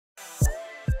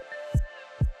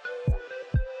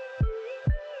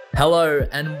Hello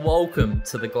and welcome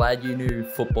to the Glad You Knew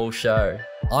Football Show.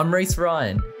 I'm Reese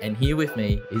Ryan and here with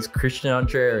me is Christian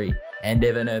Andreri and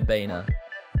Evan Urbina.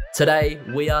 Today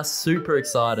we are super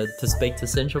excited to speak to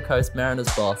Central Coast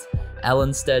Mariners boss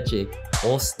Alen Stajcic,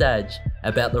 or Staj,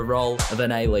 about the role of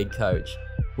an A-League coach.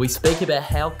 We speak about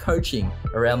how coaching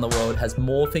around the world has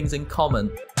more things in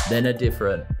common than are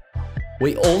different.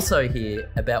 We also hear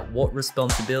about what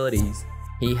responsibilities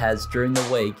he has during the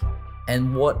week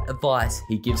and what advice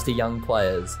he gives to young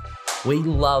players. We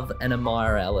love and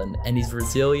admire Alen and his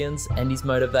resilience and his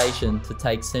motivation to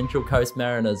take Central Coast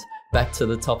Mariners back to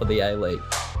the top of the A-League.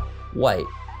 Wait,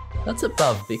 that's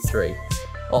above victory.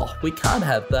 Oh, we can't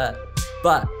have that.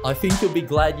 But I think you'll be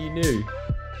glad you knew.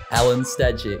 Alen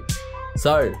Stajcic.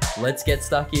 So, let's get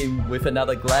stuck in with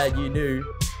another Glad You Knew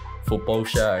Football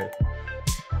Show.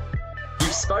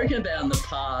 You've spoken about in the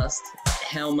past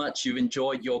how much you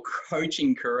enjoyed your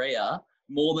coaching career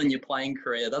more than your playing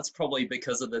career. That's probably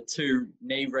because of the two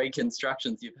knee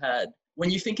reconstructions you've had. When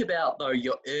you think about, though,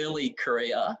 your early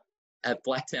career at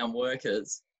Blacktown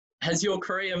Workers, has your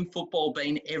career in football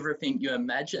been everything you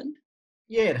imagined?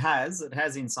 Yeah, it has. It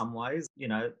has in some ways. You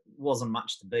know, it wasn't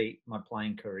much to beat my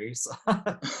playing career. So,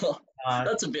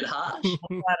 that's a bit harsh.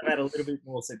 I'm glad I've had a little bit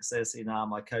more success in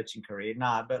my coaching career.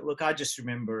 But look, I just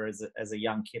remember as a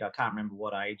young kid, I can't remember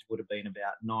what age, would have been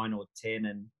about 9 or 10,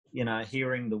 and you know,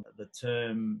 hearing the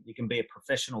term you can be a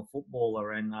professional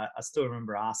footballer, and I still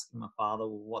remember asking my father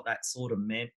what that sort of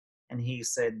meant. And he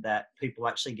said that people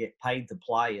actually get paid to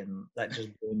play, and that just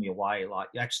blew me away. Like,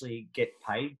 you actually get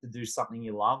paid to do something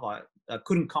you love. I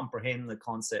couldn't comprehend the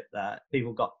concept that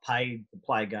people got paid to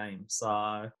play games.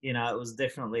 So, you know, it was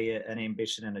definitely an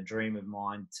ambition and a dream of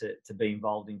mine to be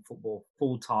involved in football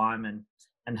full time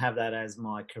and have that as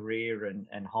my career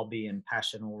and hobby and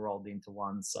passion all rolled into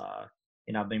one. So,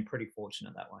 you know, I've been pretty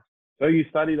fortunate that way. So you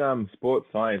studied sports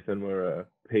science and were a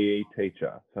PE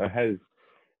teacher. So has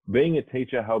being a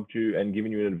teacher helped you and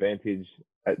given you an advantage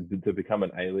to become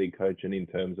an A-League coach, and in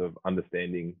terms of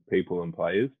understanding people and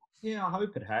players? Yeah, I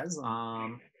hope it has.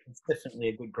 It's definitely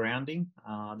a good grounding.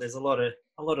 There's a lot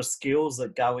of skills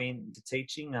that go into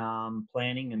teaching,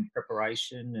 planning and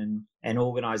preparation and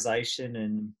organisation,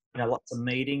 and you know, lots of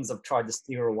meetings. I've tried to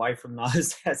steer away from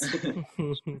those.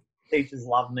 Teachers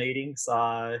love meetings.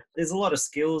 So there's a lot of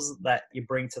skills that you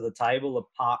bring to the table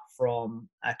apart from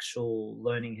actual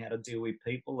learning how to deal with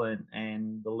people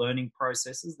and the learning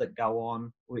processes that go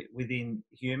on within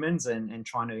humans and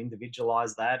trying to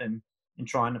individualize that and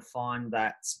trying to find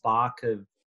that spark of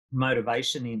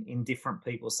motivation in different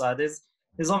people. So there's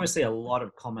obviously a lot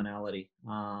of commonality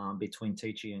between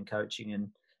teaching and coaching. And,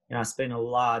 you know, I spent a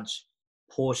large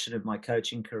portion of my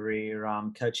coaching career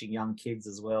coaching young kids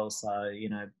as well. So, you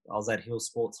know, I was at Hill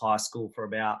Sports High School for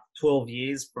about 12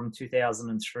 years, from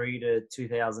 2003 to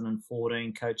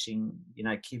 2014, coaching, you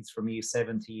know, kids from year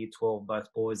 7 to year 12,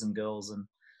 both boys and girls. And,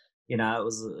 you know,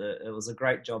 it was a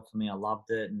great job for me. I loved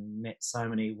it and met so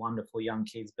many wonderful young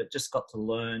kids, but just got to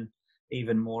learn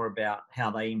even more about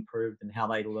how they improved and how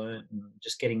they learned, and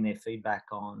just getting their feedback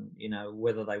on, you know,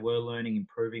 whether they were learning,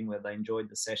 improving, whether they enjoyed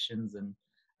the sessions and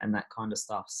that kind of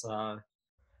stuff. So,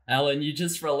 Alen, you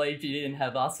just relieved you didn't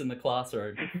have us in the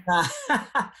classroom.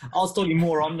 I was talking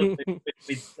more on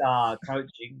with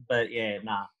coaching, but yeah,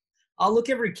 nah. Oh, look,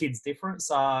 every kid's different.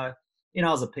 So, you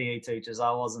know, as a PE teacher,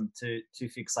 I wasn't too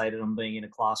fixated on being in a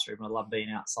classroom. I love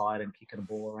being outside and kicking a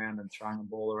ball around and throwing a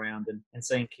ball around and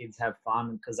seeing kids have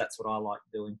fun, because that's what I like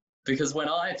doing. Because when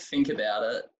I think about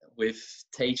it with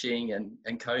teaching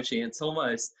and coaching, it's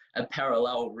almost a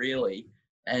parallel, really.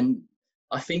 And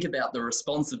I think about the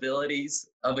responsibilities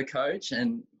of a coach,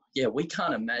 and yeah, we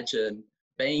can't imagine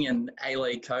being an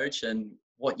A-League coach and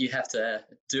what you have to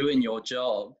do in your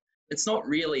job. It's not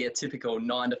really a typical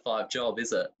 9-to-5 job,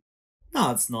 is it?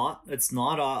 No, it's not. It's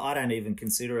not. I don't even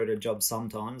consider it a job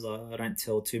sometimes. I don't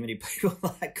tell too many people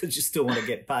that, because you still want to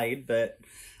get paid. But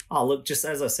look, just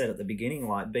as I said at the beginning,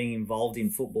 like, being involved in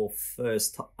football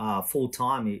full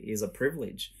time is a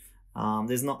privilege.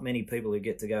 There's not many people who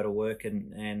get to go to work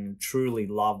and truly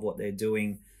love what they're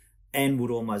doing and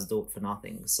would almost do it for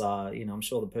nothing. So, you know, I'm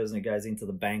sure the person who goes into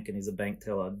the bank and is a bank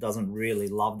teller doesn't really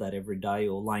love that every day,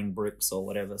 or laying bricks or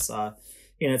whatever. So,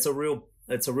 you know, it's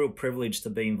a real privilege to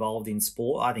be involved in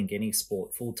sport. I think any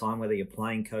sport full time, whether you're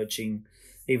playing, coaching,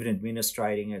 even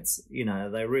administrating, it's, you know,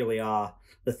 they really are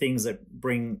the things that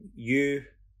bring you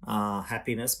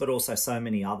happiness, but also so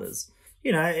many others.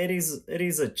 You know, it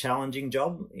is a challenging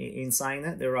job. In saying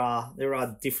that, there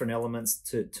are different elements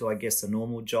to I guess a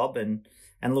normal job, and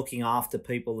looking after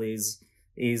people is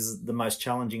is the most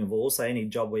challenging of all. So any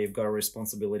job where you've got a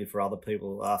responsibility for other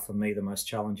people are, for me, the most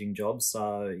challenging jobs.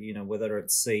 So, whether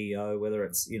it's CEO, whether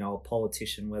it's, a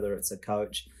politician, whether it's a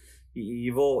coach,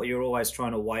 you're always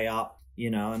trying to weigh up,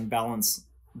 and balance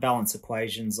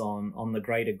equations on the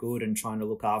greater good, and trying to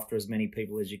look after as many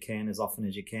people as you can, as often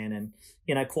as you can.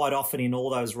 And, quite often in all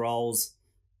those roles,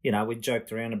 we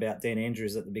joked around about Dan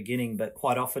Andrews at the beginning, but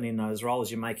quite often in those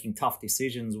roles, you're making tough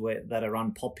decisions that are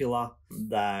unpopular,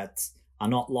 that are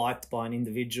not liked by an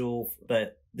individual,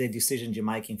 but they're decisions you're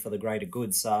making for the greater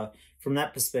good. So from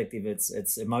that perspective,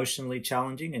 it's emotionally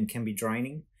challenging and can be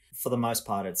draining. For the most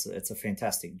part, it's a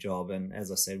fantastic job. And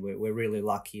as I said, we're really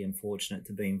lucky and fortunate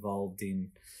to be involved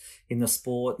in the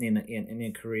sport and in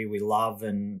a career we love,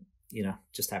 and,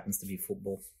 just happens to be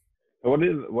football. So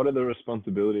what are the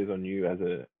responsibilities on you as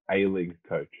a A-League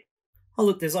coach? Oh,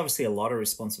 look, there's obviously a lot of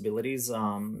responsibilities.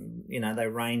 They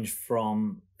range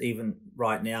from, even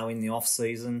right now in the off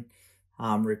season,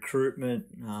 recruitment.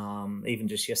 Even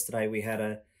just yesterday, we had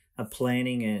a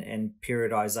planning and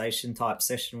periodization type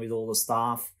session with all the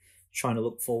staff, trying to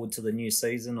look forward to the new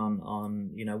season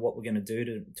on what we're going to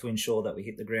do to ensure that we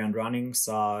hit the ground running.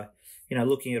 So,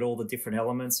 looking at all the different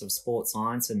elements of sports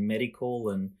science and medical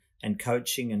and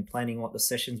coaching, and planning what the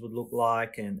sessions would look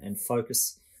like, and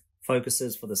focuses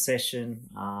for the session,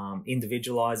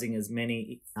 individualizing as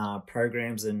many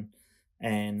programs and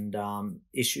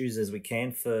issues as we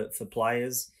can for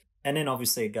players. And then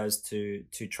obviously it goes to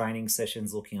training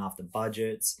sessions, looking after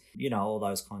budgets, all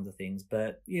those kinds of things.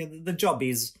 But yeah, the job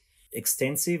is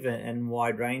extensive and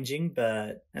wide ranging.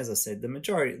 But as I said, the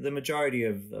majority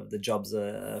of the jobs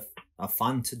are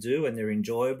fun to do, and they're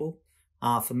enjoyable.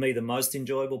 For me, the most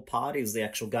enjoyable part is the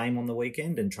actual game on the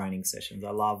weekend and training sessions. I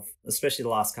love, especially the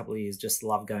last couple of years, just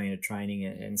love going to training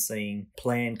and seeing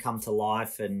plan come to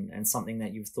life, and something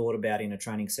that you've thought about in a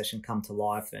training session come to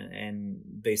life and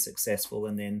be successful.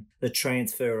 And then the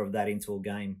transfer of that into a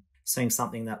game, seeing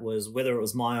something that was, whether it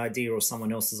was my idea or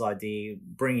someone else's idea,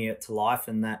 bringing it to life,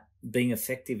 and that being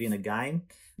effective in a game,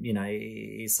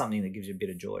 is something that gives you a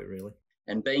bit of joy, really.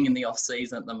 And being in the off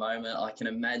season at the moment, I can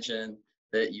imagine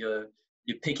that you're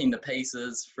picking the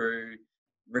pieces through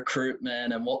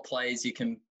recruitment and what players you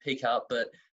can pick up. But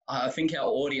I think our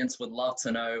audience would love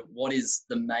to know, what is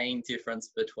the main difference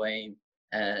between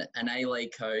an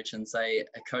A-League coach and, say,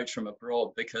 a coach from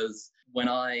abroad? Because when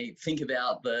I think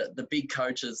about the big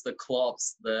coaches, the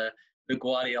Klopps, the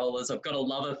Guardiolas, I've got a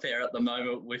love affair at the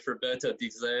moment with Roberto De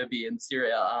Zerbi and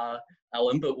Serie A,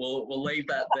 Alan, but we'll leave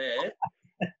that there.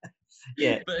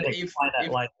 Yeah, but if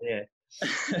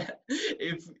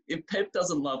if Pep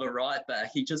doesn't love a right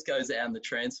back, he just goes out in the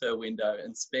transfer window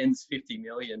and spends 50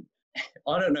 million.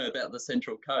 I don't know about the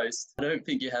Central Coast. I don't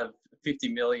think you have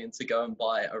 50 million to go and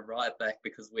buy a right back,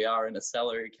 because we are in a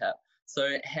salary cap.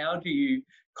 So how do you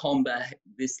combat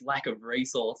this lack of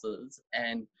resources?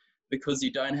 And because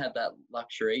you don't have that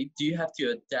luxury, do you have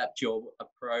to adapt your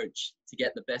approach to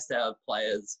get the best out of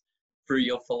players through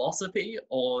your philosophy,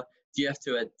 or do you have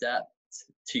to adapt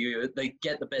they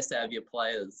get the best out of your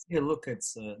players? Yeah, look,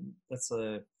 that's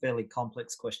a fairly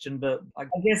complex question, but I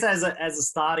guess as a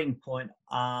starting point,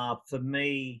 for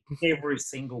me, every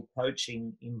single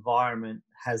coaching environment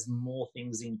has more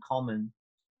things in common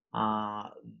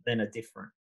than are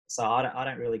different. So I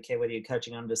don't really care whether you're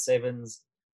coaching under 7s,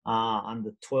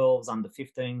 under 12s, under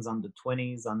 15s, under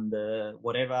 20s, under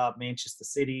whatever, Manchester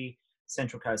City,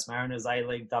 Central Coast Mariners,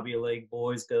 A-League, W-League,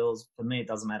 boys, girls. For me, it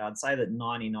doesn't matter. I'd say that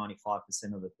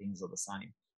 90-95% of the things are the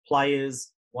same.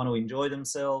 Players want to enjoy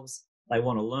themselves. They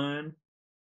want to learn.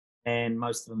 And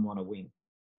most of them want to win.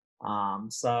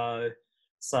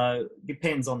 So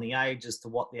depends on the age as to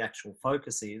what the actual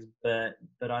focus is. But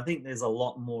I think there's a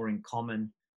lot more in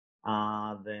common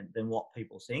than what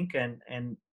people think.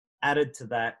 And added to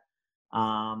that,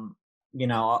 I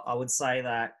would say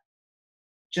that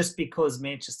just because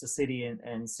Manchester City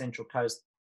and Central Coast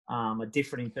are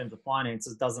different in terms of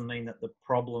finances doesn't mean that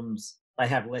they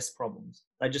have less problems.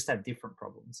 They just have different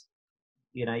problems.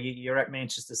 You're at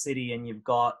Manchester City and you've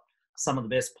got some of the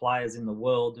best players in the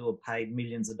world who are paid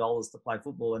millions of dollars to play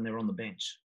football, and they're on the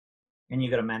bench. And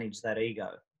you've got to manage that ego.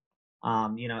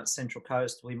 At Central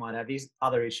Coast, we might have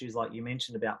other issues like you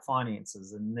mentioned about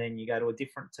finances. And then you go to a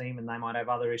different team and they might have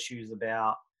other issues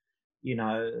about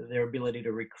their ability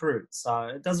to recruit. So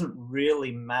it doesn't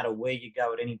really matter where you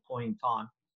go at any point in time.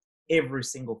 Every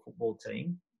single football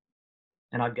team,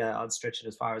 and I'd stretch it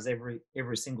as far as every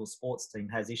single sports team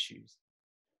has issues,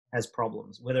 has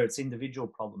problems, whether it's individual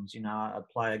problems. A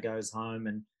player goes home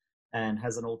and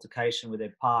has an altercation with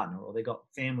their partner, or they got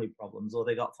family problems, or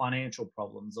they got financial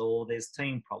problems, or there's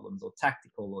team problems, or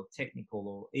tactical or technical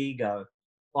or ego.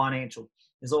 financial.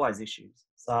 There's always issues.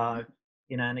 So,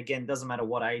 and again, it doesn't matter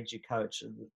what age you coach,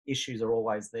 the issues are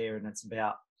always there. And it's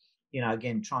about,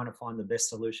 again, trying to find the best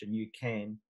solution you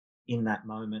can in that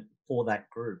moment for that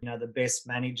group. The best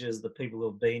managers, the people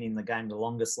who have been in the game the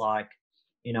longest, like,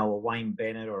 a Wayne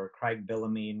Bennett or a Craig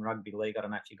Bellamy in rugby league. I don't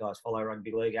know if you guys follow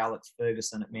rugby league. Alex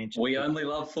Ferguson at Manchester. We only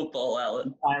love football,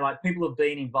 Alan. Like people have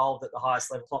been involved at the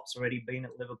highest level. Klopp's already been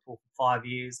at Liverpool for 5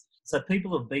 years. So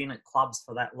people have been at clubs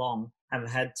for that long, have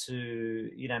had to,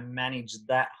 manage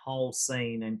that whole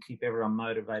scene and keep everyone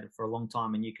motivated for a long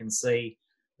time. And you can see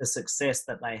the success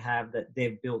that they have, that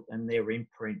they've built, and their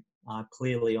imprint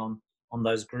clearly on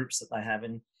those groups that they have.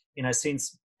 And,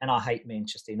 since, and I hate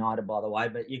Manchester United, by the way,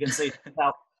 but you can see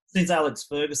since Alex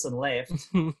Ferguson left,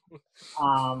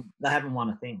 they haven't won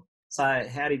a thing. So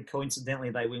how did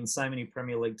coincidentally they win so many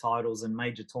Premier League titles and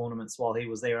major tournaments while he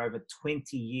was there over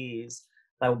 20 years?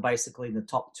 They were basically in the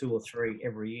top 2 or 3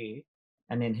 every year.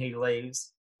 And then he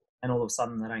leaves and all of a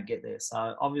sudden they don't get there.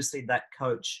 So obviously that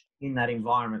coach in that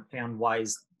environment found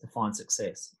ways to find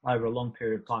success over a long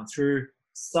period of time through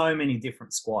so many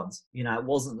different squads. It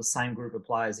wasn't the same group of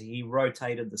players. He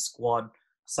rotated the squad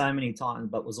so many times,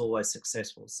 but was always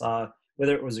successful. So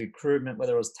whether it was recruitment,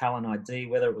 whether it was talent ID,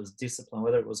 whether it was discipline,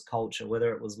 whether it was culture,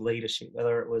 whether it was leadership,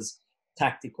 whether it was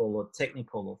tactical or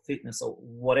technical or fitness or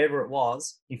whatever it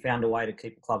was, he found a way to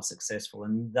keep the club successful.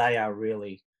 And they are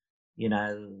really,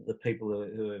 the people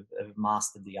who have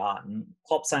mastered the art. And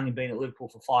Klopp's only been at Liverpool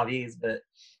for 5 years, but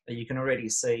you can already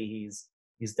see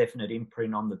his definite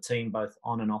imprint on the team, both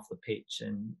on and off the pitch.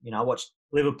 And, I watched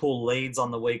Liverpool Leeds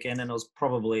on the weekend, and it was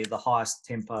probably the highest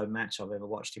tempo match I've ever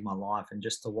watched in my life. And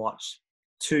just to watch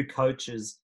 2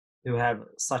 coaches who have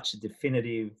such a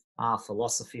definitive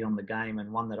philosophy on the game,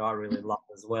 and one that I really love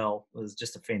as well, was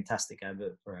just a fantastic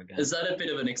advert for our game. Is that a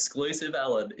bit of an exclusive,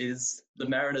 Alan? Is the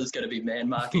Mariners going to be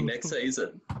man-marking next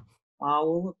season?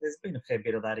 Well, look, there's been a fair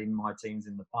bit of that in my teams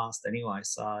in the past anyway.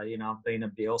 So, I've been a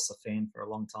Bielsa fan for a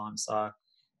long time. So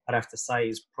I'd have to say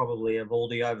he's probably, of all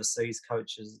the overseas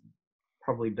coaches,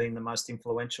 probably been the most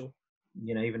influential.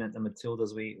 Even at the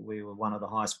Matildas, we were one of the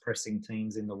highest pressing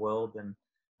teams in the world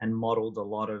and modelled a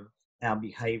lot of our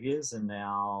behaviours and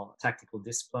our tactical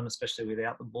discipline, especially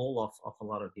without the ball, off a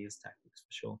lot of his tactics,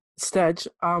 for sure. Staj,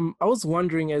 I was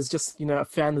wondering, as just, a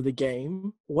fan of the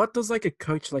game, what does a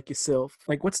coach like yourself,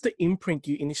 what's the imprint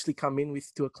you initially come in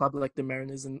with to a club like the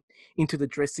Mariners and into the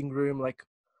dressing room?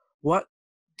 What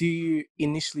do you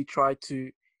initially try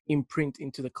to imprint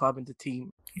into the club and the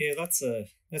team? Yeah, that's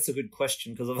a good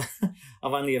question, because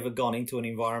I've only ever gone into an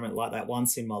environment like that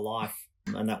once in my life,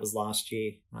 and that was last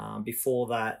year. Before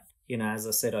that, as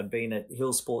I said, I'd been at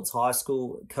Hill Sports High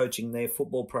School coaching their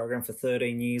football program for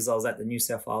 13 years. I was at the New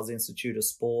South Wales Institute of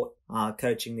Sport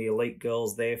coaching the elite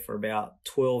girls there for about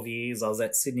 12 years. I was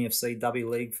at Sydney FC W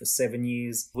League for 7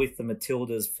 years, with the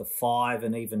Matildas for 5,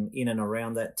 and even in and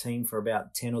around that team for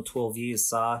about 10 or 12 years.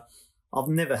 So I've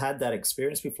never had that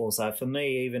experience before. So for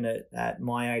me, even at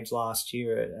my age last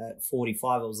year at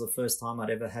 45, it was the first time I'd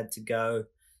ever had to go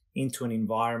into an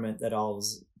environment that I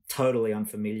was totally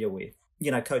unfamiliar with.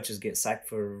 Coaches get sacked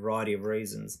for a variety of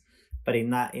reasons, but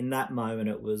in that moment,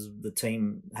 it was the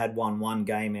team had won 1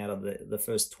 game out of the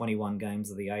first 21 games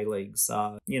of the A-League.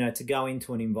 So, to go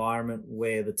into an environment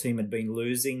where the team had been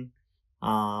losing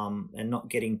and not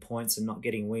getting points and not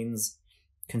getting wins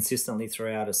consistently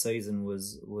throughout a season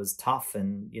was tough.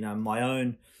 And, my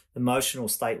own emotional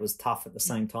state was tough at the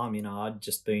same time. I'd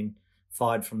just been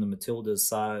fired from the Matildas.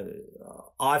 So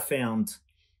I found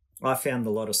a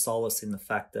lot of solace in the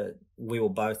fact that we were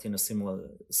both in a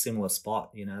similar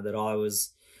spot, that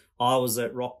I was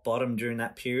at rock bottom during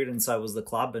that period, and so was the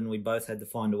club, and we both had to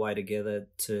find a way together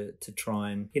to try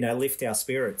and, lift our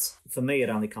spirits. For me, it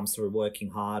only comes through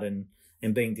working hard and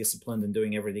being disciplined and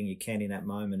doing everything you can in that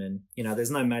moment. And,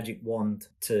 there's no magic wand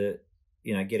to,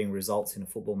 getting results in a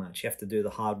football match. You have to do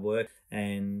the hard work,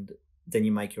 and then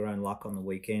you make your own luck on the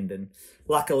weekend. And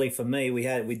luckily for me,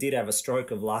 we did have a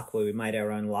stroke of luck where we made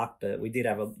our own luck, but we did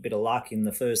have a bit of luck in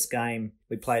the first game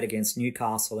we played against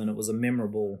Newcastle, and it was a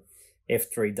memorable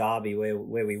F3 derby where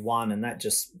we won, and that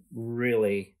just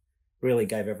really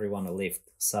gave everyone a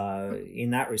lift. So in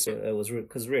that respect, it was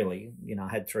because really, I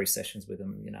had 3 sessions with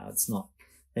them.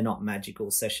 They're not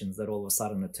magical sessions that all of a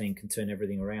sudden a team can turn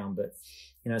everything around, but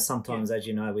sometimes, as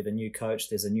with a new coach,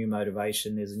 there's a new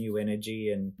motivation, there's a new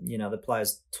energy, and, the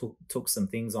players took some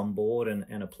things on board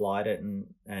and applied it. And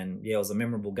it was a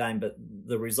memorable game, but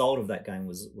the result of that game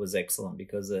was excellent,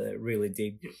 because it really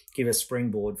did give a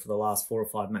springboard for the last 4 or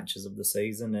 5 matches of the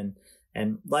season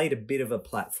and laid a bit of a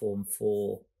platform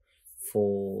for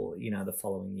the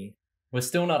following year. We're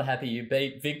still not happy you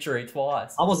beat Victory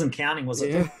twice. I wasn't counting. Was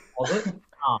it? Yeah. Was it?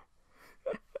 Oh.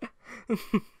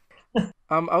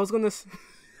 I was gonna,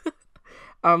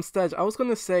 Staj, I was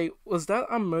gonna say, was that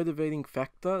a motivating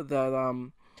factor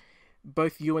that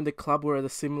both you and the club were at a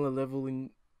similar level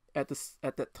at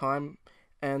that time,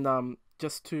 and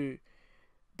just to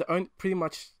pretty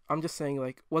much, I'm just saying,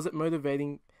 like, was it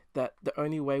motivating that the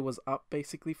only way was up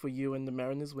basically for you and the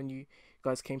Mariners when you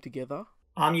guys came together?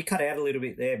 You cut out a little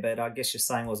bit there, but I guess you're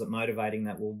saying, was it motivating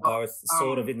that we're both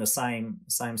sort of in the same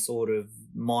sort of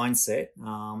mindset?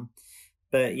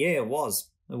 But yeah, it was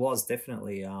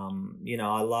definitely.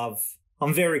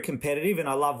 I'm very competitive and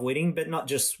I love winning, but not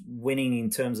just winning in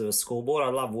terms of a scoreboard. I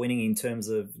love winning in terms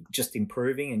of just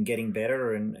improving and getting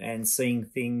better and seeing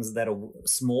things that are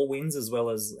small wins as well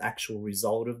as actual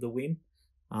result of the win.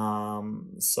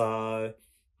 So,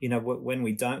 when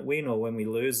we don't win or when we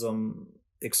lose, I'm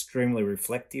extremely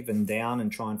reflective and down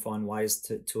and try and find ways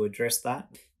to address that.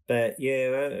 But yeah,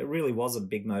 it really was a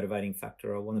big motivating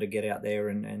factor. I wanted to get out there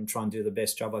and try and do the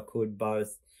best job I could,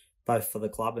 both for the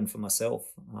club and for myself.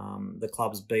 The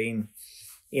club's been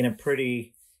in a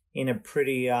pretty,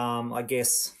 I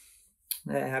guess,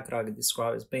 how could I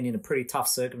describe it? It's been in a pretty tough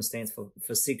circumstance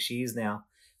for 6 years now,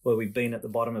 where we've been at the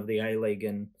bottom of the A-League,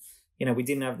 and we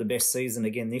didn't have the best season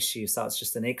again this year, so it's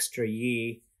just an extra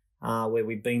year where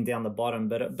we've been down the bottom.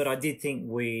 But I did think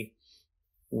we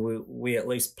at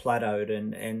least plateaued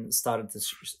and started to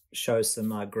show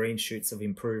some green shoots of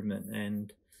improvement,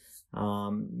 and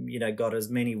got as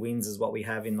many wins as what we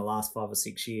have in the last 5 or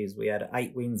 6 years. We had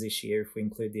 8 wins this year if we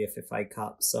include the FFA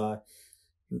Cup. So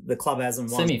the club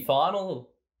hasn't won. Semi-final,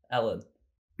 Alan.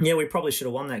 Yeah, we probably should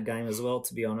have won that game as well,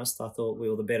 to be honest. I thought we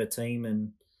were the better team,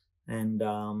 and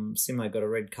Simo got a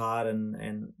red card,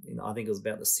 and I think it was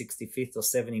about the 65th or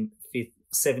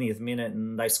 70th minute,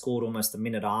 and they scored almost a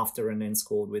minute after and then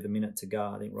scored with a minute to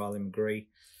go. I think Riley McGree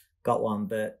got one.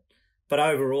 But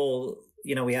overall,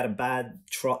 we had a bad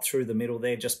trot through the middle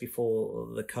there just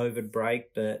before the COVID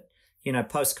break. But,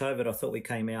 post-COVID, I thought we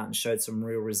came out and showed some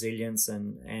real resilience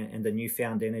and a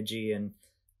newfound energy. And,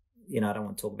 I don't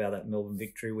want to talk about that Melbourne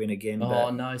Victory win again.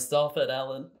 No, stop it,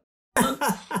 Alan.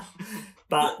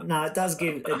 But no, it does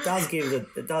give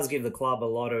the club a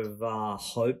lot of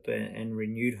hope and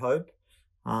renewed hope.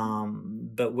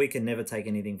 But we can never take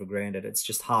anything for granted. It's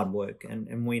just hard work,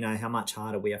 and we know how much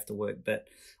harder we have to work. But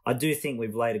I do think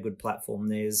we've laid a good platform.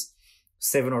 There's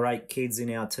 7 or 8 kids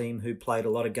in our team who played a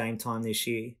lot of game time this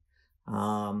year. A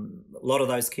lot of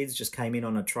those kids just came in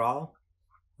on a trial,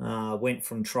 went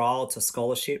from trial to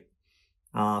scholarship,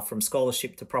 from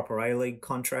scholarship to proper A-League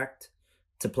contract,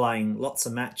 to playing lots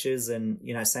of matches. And,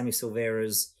 Sammy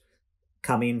Silvera's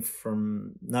come in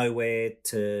from nowhere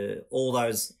to all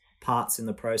those parts in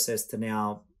the process to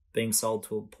now being sold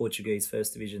to a Portuguese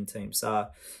first division team. So,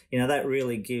 that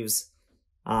really gives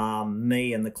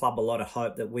me and the club a lot of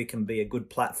hope that we can be a good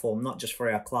platform, not just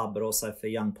for our club, but also for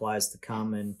young players to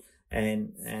come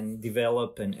and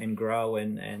develop and grow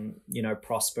and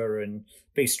prosper and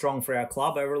be strong for our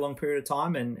club over a long period of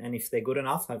time. And if they're good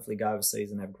enough, hopefully go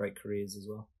overseas and have great careers as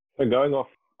well. So going off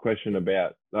question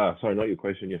about, sorry, not your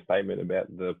question, your statement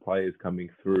about the players coming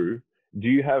through, do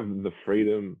you have the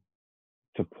freedom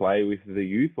to play with the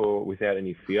youth or without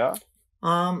any fear?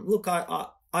 Look, I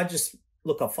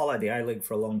followed the A-League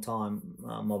for a long time,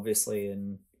 obviously,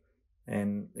 and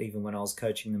even when I was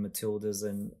coaching the Matildas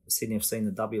and Sydney FC in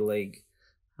the W League,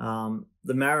 the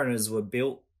Mariners were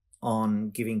built on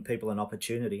giving people an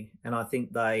opportunity, and I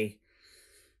think they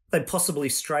possibly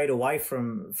strayed away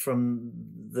from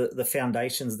the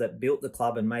foundations that built the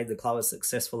club and made the club as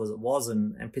successful as it was,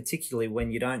 and particularly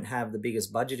when you don't have the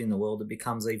biggest budget in the world, it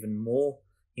becomes even more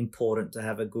important to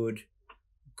have a good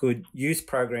youth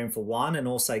program for one, and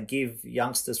also give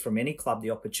youngsters from any club the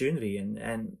opportunity.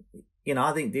 And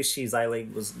I think this year's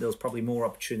A-League there was probably more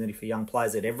opportunity for young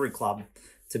players at every club,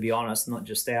 to be honest, not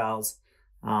just ours.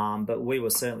 But we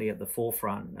were certainly at the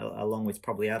forefront, along with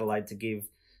probably Adelaide, to give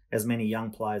as many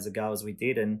young players a go as we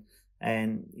did. And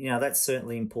that's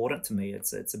certainly important to me.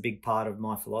 It's a big part of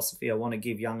my philosophy. I want to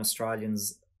give young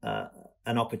Australians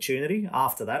an opportunity.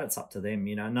 After that, it's up to them.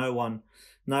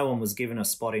 No one was given a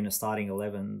spot in a starting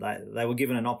 11. They were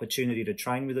given an opportunity to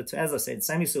train with it. As I said,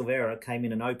 Sammy Silvera came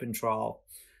in an open trial.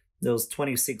 There was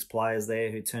 26 players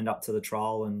there who turned up to the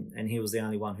trial, and he was the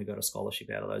only one who got a scholarship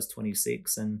out of those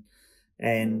 26.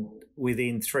 And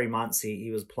within 3 months, he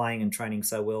was playing and training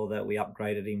so well that we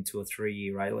upgraded him to a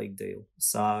 3-year A-League deal.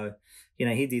 So,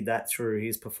 he did that through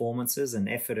his performances and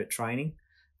effort at training.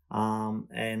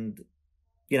 And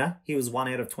he was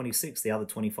 1 out of 26. The other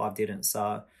 25 didn't.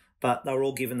 So but they were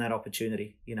all given that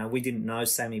opportunity. You know, we didn't know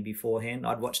Sammy beforehand.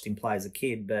 I'd watched him play as a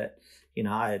kid, but, you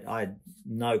know, I had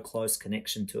no close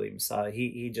connection to him. So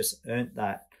he just earned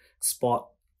that spot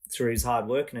through his hard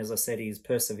work and, as I said, his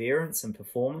perseverance and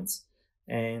performance.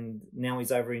 And now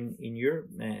he's over in Europe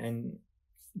and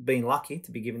being lucky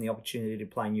to be given the opportunity to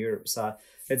play in Europe. So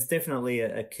it's definitely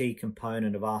a key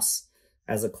component of us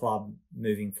as a club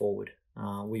moving forward.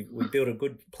 We built a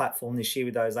good platform this year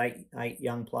with those eight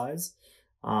young players.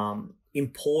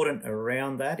 Important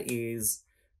around that is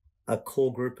a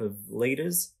core group of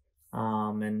leaders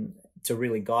and to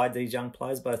really guide these young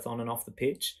players both on and off the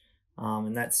pitch.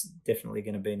 And that's definitely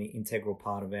going to be an integral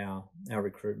part of our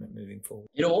recruitment moving forward.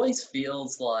 It always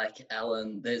feels like,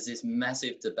 Alan, there's this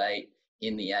massive debate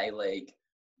in the A-League,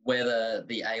 whether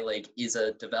the A-League is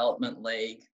a development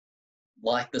league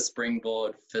like the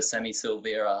Springboard for Sammy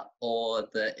Silvera, or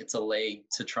that it's a league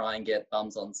to try and get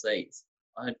bums on seats.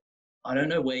 I don't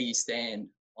know where you stand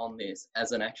on this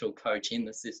as an actual coach in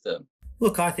the system.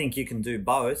 Look, I think you can do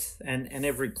both, and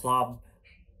every club,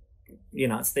 you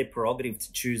know, it's their prerogative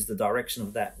to choose the direction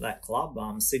of that club.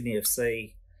 Sydney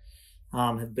FC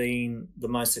have been the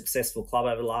most successful club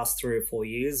over the last 3 or 4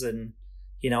 years, and,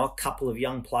 you know, a couple of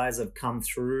young players have come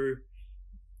through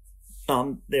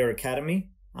their academy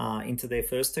into their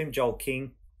first team, Joel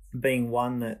King being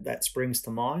one that springs to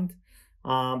mind.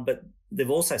 But they've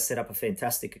also set up a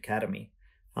fantastic academy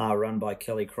run by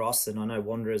Kelly Cross, and I know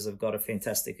Wanderers have got a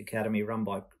fantastic academy run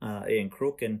by Ian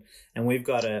Crook, and we've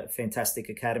got a fantastic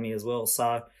academy as well.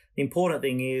 So the important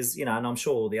thing is, you know, and I'm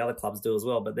sure all the other clubs do as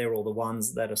well, but they're all the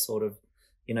ones that are sort of,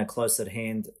 you know, close at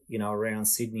hand, you know, around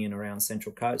Sydney and around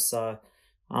Central Coast. So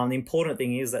the important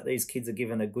thing is that these kids are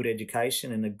given a good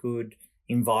education and a good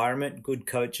environment, good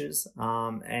coaches,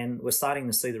 and we're starting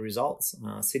to see the results.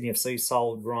 Sydney FC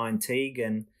sold Ryan Teague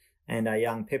and a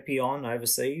young Pepe on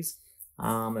overseas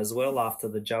as well after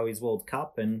the Joey's World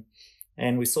Cup,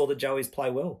 and we saw the Joey's play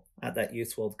well at that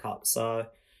Youth World Cup. So,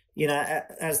 you know,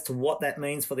 as to what that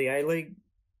means for the A-League,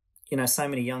 you know, so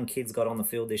many young kids got on the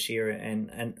field this year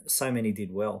and so many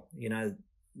did well. You know,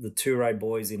 the Tuggerah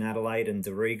boys in Adelaide and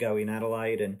Dorigo in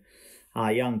Adelaide, and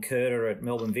young Curter at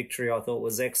Melbourne Victory I thought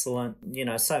was excellent. You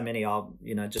know, so many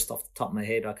you know, just off the top of my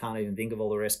head, I can't even think of all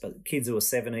the rest, but kids who are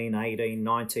 17, 18,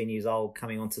 19 years old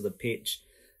coming onto the pitch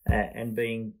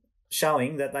and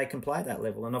showing that they can play at that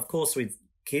level. And of course, with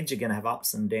kids, you're going to have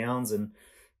ups and downs, and,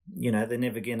 you know, they're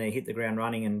never going to hit the ground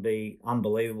running and be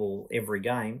unbelievable every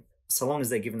game. So long as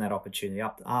they're given that opportunity,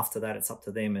 after that, it's up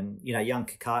to them. And, you know, young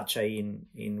Kakache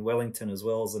in Wellington as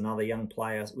well as another young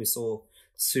player we saw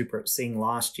super at Sing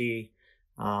last year.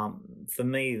 For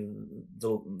me,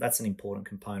 that's an important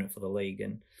component for the league.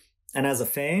 And as a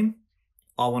fan,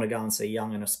 I want to go and see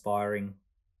young and aspiring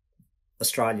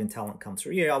Australian talent come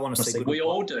through. Yeah, I want to see good. We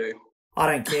all do.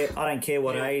 I don't care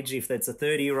what age. If it's a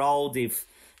 30-year-old, if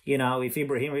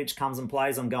Ibrahimovic comes and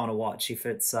plays, I'm going to watch. If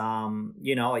it's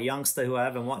you know, a youngster who I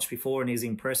haven't watched before and he's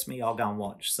impressed me, I'll go and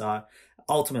watch. So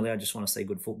ultimately, I just want to see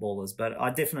good footballers. But I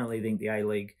definitely think the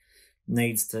A-League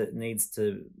needs to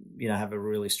you know, have a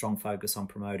really strong focus on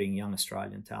promoting young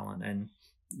Australian talent. And,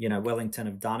 you know, Wellington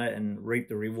have done it and reaped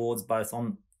the rewards both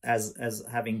on as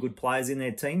having good players in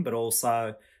their team, but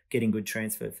also getting good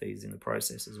transfer fees in the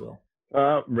process as well.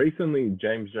 Recently,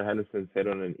 James Johannesson said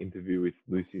on an interview with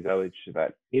Lucy Zelic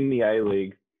that in the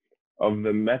A-League, of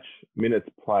the match minutes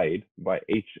played by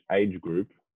each age group,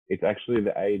 it's actually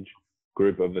the age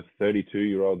group of a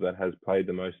 32-year-old that has played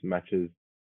the most matches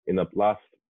in the last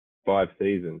 5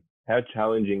 seasons. How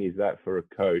challenging is that for a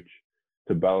coach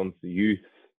to balance the youth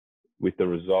with the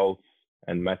results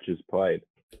and matches played?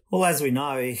 Well, as we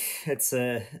know, it's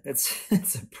a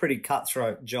pretty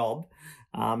cutthroat job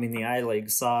in the A-League.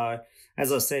 So,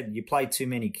 as I said, you play too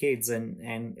many kids,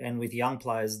 and with young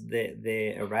players,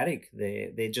 they're erratic.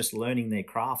 They're just learning their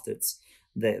craft.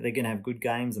 They're going to have good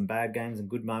games and bad games, and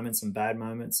good moments and bad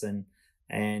moments, and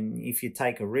if you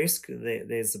take a risk,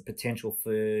 there's a potential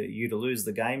for you to lose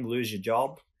the game, lose your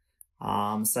job.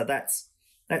 So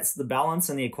that's the balance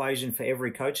and the equation for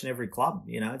every coach and every club.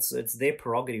 You know, it's their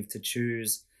prerogative to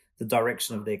choose the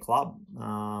direction of their club.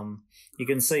 You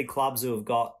can see clubs who have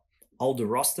got older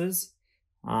rosters,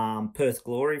 Perth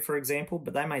Glory, for example,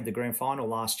 but they made the grand final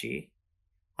last year.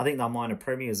 I think they're minor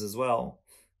premiers as well.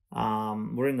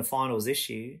 We're in the finals this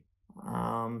year.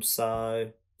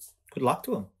 So good luck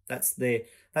to them. That's the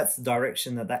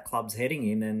direction that club's heading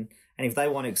in. And if they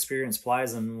want experienced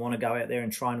players and want to go out there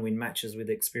and try and win matches with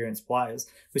experienced players,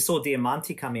 we saw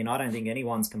Diamanti come in. I don't think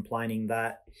anyone's complaining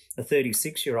that a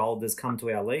 36-year-old has come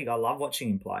to our league. I love watching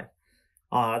him play.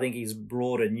 I think he's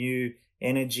brought a new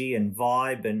energy and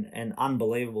vibe and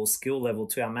unbelievable skill level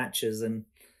to our matches. And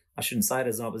I shouldn't say it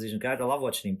as an opposition coach. I love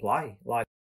watching him play. Like,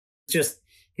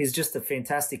 he's just a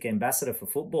fantastic ambassador for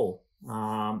football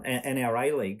and our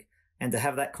A-League. And to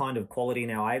have that kind of quality in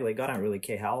our A-League, I don't really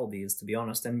care how old he is, to be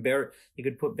honest. And you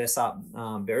could put Bessart,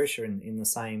 Berisha in the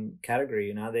same category.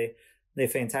 You know, they're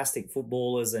fantastic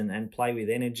footballers and play with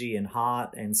energy and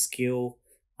heart and skill.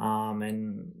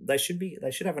 And they should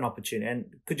have an opportunity.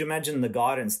 And could you imagine the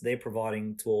guidance they're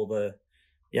providing to all the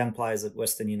young players at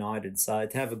Western United? So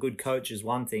to have a good coach is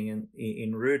one thing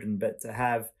in Rudin, but to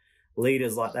have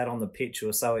leaders like that on the pitch who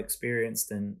are so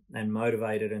experienced and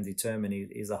motivated and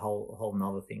determined is a whole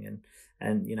nother thing.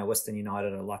 And you know, Western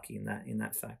United are lucky in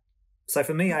that fact. So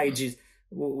for me, age is,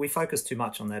 we focus too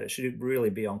much on that. It should really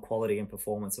be on quality and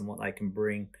performance and what they can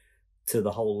bring to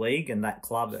the whole league and that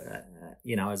club,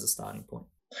 you know, as a starting point.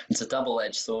 It's a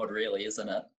double-edged sword, really, isn't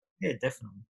it? Yeah,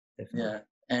 definitely. Yeah.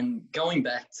 And going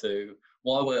back to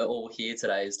why we're all here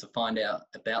today is to find out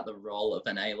about the role of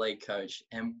an A-League coach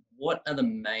and what are the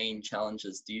main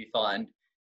challenges do you find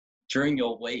during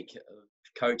your week of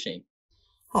coaching?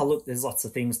 Oh, look, there's lots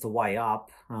of things to weigh up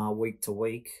week to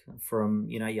week, from,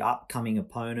 you know, your upcoming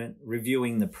opponent,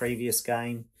 reviewing the previous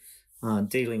game,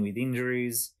 dealing with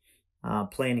injuries,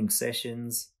 planning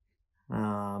sessions,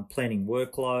 planning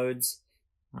workloads,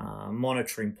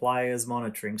 monitoring players,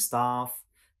 monitoring staff,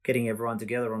 getting everyone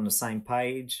together on the same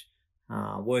page,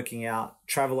 working out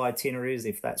travel itineraries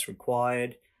if that's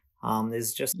required.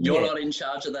 You're not in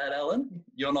charge of that, Alan?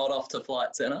 You're not off to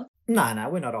Flight Centre? No,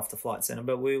 we're not off the Flight Centre,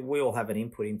 but we all have an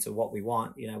input into what we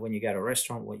want. You know, when you go to a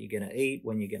restaurant, what you're going to eat,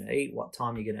 when you're going to eat, what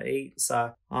time you're going to eat.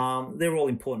 So they're all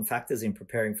important factors in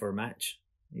preparing for a match.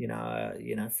 You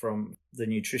know, from the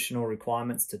nutritional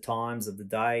requirements to times of the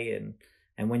day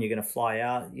and when you're going to fly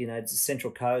out. You know, it's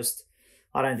Central Coast.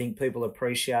 I don't think people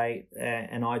appreciate,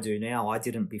 and I do now, I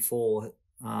didn't before,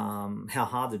 how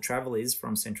hard the travel is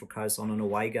from Central Coast on an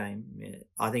away game.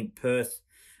 I think Perth,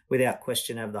 without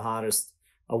question, have the hardest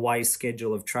away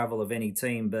schedule of travel of any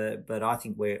team, but I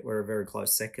think we're a very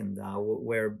close second.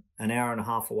 We're an hour and a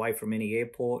half away from any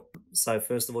airport. So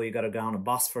first of all, you've got to go on a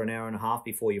bus for an hour and a half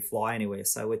before you fly anywhere.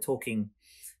 So we're talking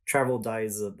travel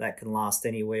days that can last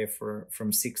anywhere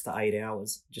from 6 to 8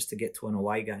 hours just to get to an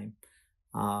away game.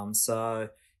 So,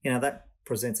 you know, that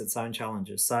presents its own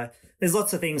challenges. So there's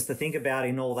lots of things to think about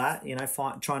in all that, you know,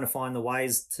 trying to find the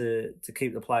ways to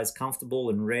keep the players comfortable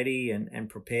and ready and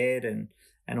prepared and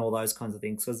all those kinds of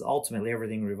things, because ultimately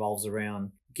everything revolves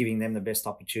around giving them the best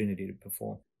opportunity to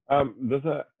perform. Does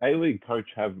a A-League coach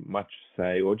have much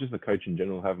say, or just a coach in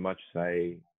general have much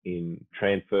say in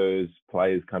transfers,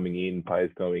 players coming in,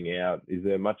 players going out? Is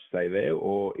there much say there,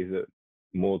 or is it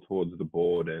more towards the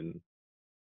board? And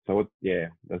so,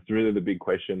 that's really the big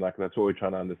question. Like, that's what we're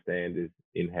trying to understand, is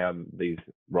in how these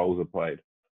roles are played.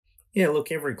 Yeah,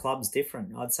 look, every club's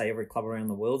different. I'd say every club around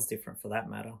the world's different for that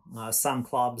matter. Some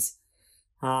clubs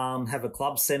have a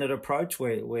club-centered approach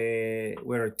where a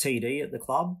TD at the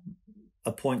club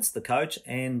appoints the coach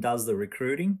and does the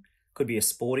recruiting. Could be a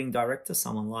sporting director,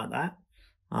 someone like that.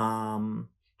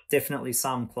 Definitely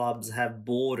some clubs have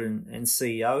board and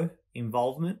CEO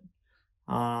involvement.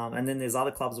 And then there's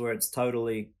other clubs where it's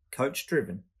totally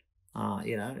coach-driven,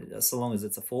 you know, so long as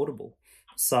it's affordable.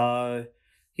 So,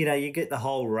 you know, you get the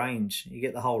whole range.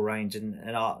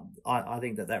 And I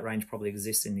think that range probably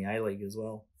exists in the A-League as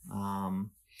well.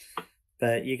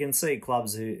 But you can see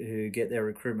clubs who get their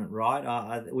recruitment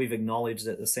right. We've acknowledged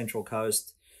that the Central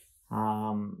Coast,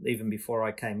 even before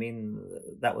I came in,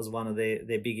 that was one of their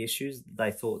big issues.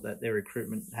 They thought that their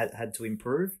recruitment had to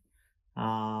improve.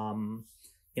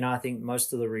 You know, I think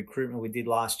most of the recruitment we did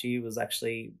last year was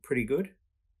actually pretty good.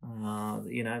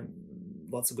 You know,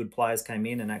 lots of good players came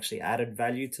in and actually added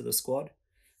value to the squad.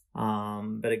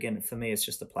 But again, for me, it's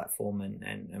just a platform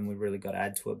and we've really got to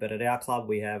add to it. But at our club,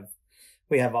 we have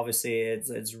obviously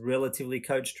it's relatively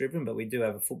coach driven, but we do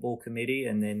have a football committee,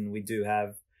 and then we do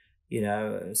have, you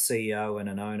know, a CEO and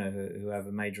an owner who have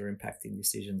a major impact in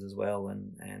decisions as well.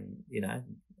 And you know,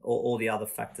 all the other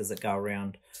factors that go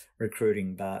around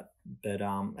recruiting. But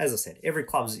as I said, every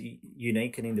club's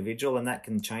unique and individual, and that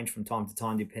can change from time to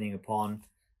time depending upon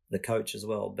the coach as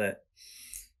well. But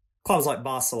clubs like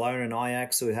Barcelona and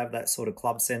Ajax, who have that sort of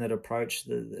club-centered approach,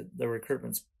 the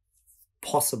recruitment's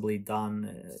possibly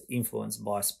done, influenced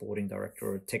by a sporting director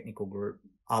or a technical group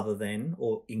other than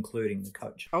or including the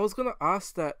coach. I was going to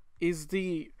ask that, is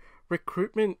the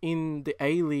recruitment in the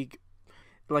A-League,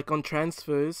 like on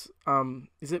transfers,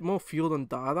 is it more fueled on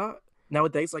data?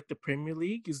 Nowadays, like the Premier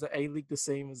League, is the A-League the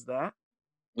same as that?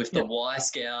 With the Y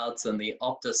Scouts and the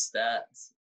Opta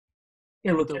stats.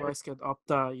 Yeah, look, the Y Scout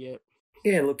Opta, yeah.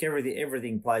 Yeah, look,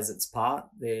 everything plays its part.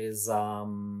 There's,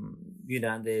 you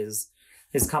know, there's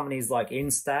There's companies like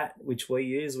Instat, which we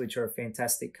use, which are a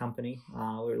fantastic company.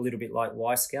 We're a little bit like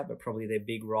Y-Scout, but probably their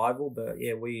big rival. But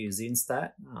yeah, we use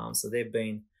Instat. So they've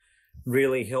been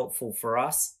really helpful for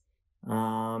us.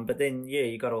 But then, yeah,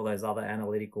 you got all those other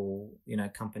analytical,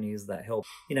 companies that help.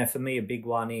 For me, a big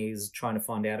one is trying to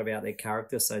find out about their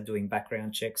character. So doing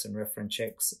background checks and reference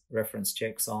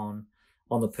checks on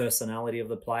the personality of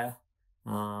the player.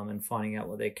 And finding out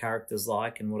what their character's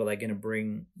like and what are they going to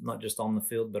bring, not just on the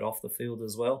field, but off the field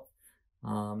as well.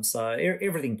 So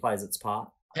everything plays its part.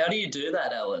 How do you do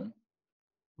that, Alan?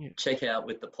 Yeah. Check out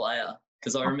with the player.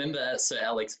 Because I remember Sir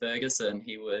Alex Ferguson,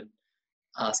 he would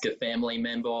ask a family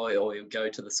member or he'll go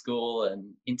to the school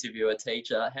and interview a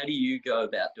teacher. How do you go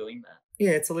about doing that?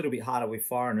 Yeah, it's a little bit harder with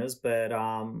foreigners, but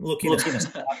look,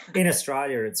 in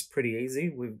Australia, it's pretty easy.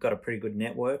 We've got a pretty good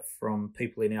network from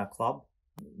people in our club.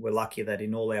 We're lucky that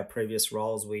in all our previous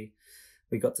roles, we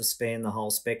got to span the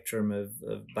whole spectrum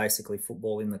of basically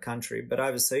football in the country. But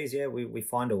overseas, yeah, we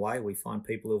find a way. We find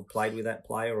people who've played with that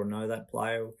player or know that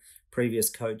player, previous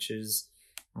coaches,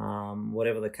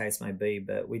 whatever the case may be.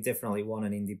 But we definitely want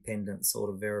an independent sort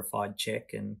of verified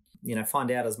check and, find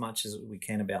out as much as we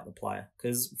can about the player.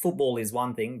 Because football is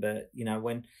one thing, but,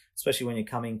 especially when you're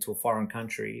coming to a foreign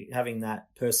country, having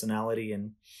that personality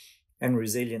and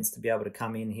resilience to be able to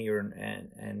come in here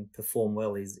and perform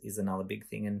well is another big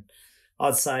thing. And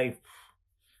I'd say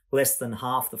less than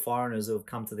half the foreigners who have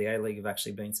come to the A-League have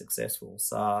actually been successful.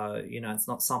 So, it's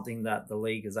not something that the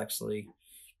league has actually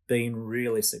been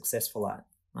really successful at,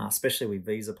 especially with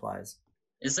visa players.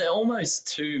 Is there almost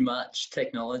too much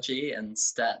technology and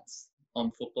stats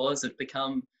on football? Has it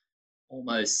become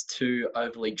almost too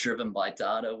overly driven by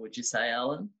data, would you say,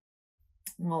 Alan?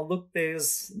 Well, look,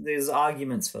 there's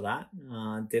arguments for that.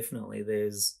 Definitely,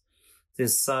 there's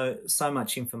so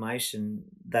much information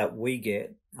that we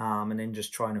get, and then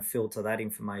just trying to filter that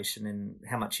information and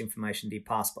how much information do you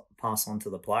pass on to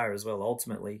the player as well.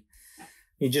 Ultimately,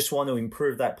 you just want to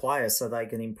improve that player so they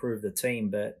can improve the team.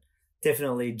 But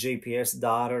definitely GPS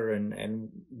data and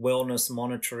wellness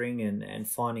monitoring and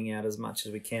finding out as much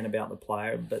as we can about the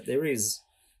player. But there is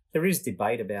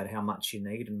debate about how much you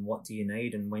need and what do you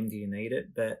need and when do you need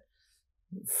it. But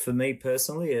for me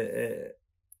personally,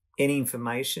 any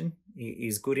information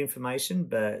is good information,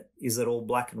 but is it all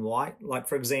black and white? Like,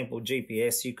 for example,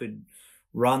 GPS, you could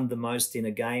run the most in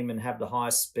a game and have the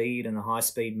highest speed and the high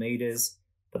speed meters,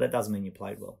 but that doesn't mean you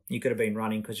played well. You could have been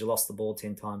running because you lost the ball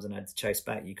 10 times and had to chase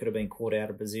back. You could have been caught out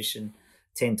of position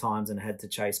 10 times and had to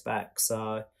chase back.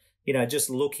 So, just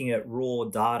looking at raw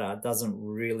data doesn't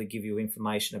really give you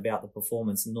information about the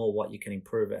performance nor what you can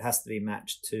improve. It has to be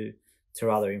matched to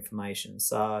other information.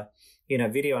 So,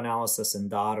 video analysis and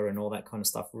data and all that kind of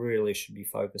stuff really should be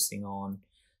focusing on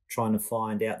trying to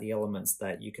find out the elements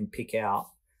that you can pick out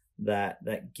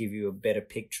that give you a better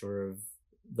picture of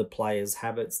the players'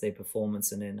 habits, their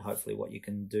performance, and then hopefully what you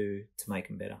can do to make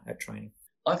them better at training.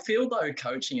 I feel though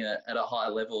coaching at a high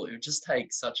level, it would just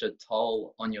take such a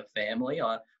toll on your family.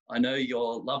 I know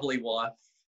your lovely wife,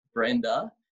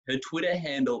 Brenda, her Twitter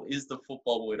handle is the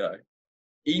Football Widow.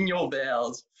 In your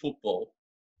vows, football.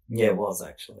 Yeah, it was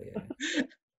actually. Yeah.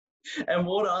 And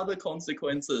what are the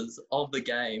consequences of the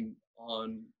game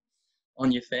on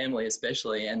your family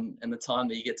especially and the time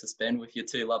that you get to spend with your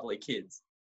two lovely kids?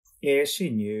 Yeah, she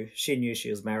knew she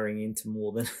was marrying into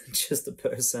more than just a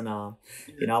person. I've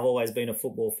always been a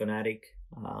football fanatic.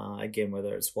 Again,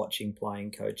 whether it's watching,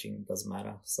 playing, coaching, it doesn't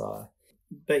matter. So,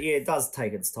 but yeah, it does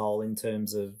take its toll in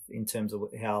terms of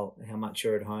how much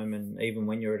you're at home, and even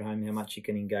when you're at home, how much you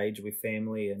can engage with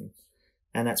family, and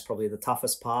that's probably the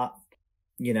toughest part.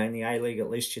 In the A-League,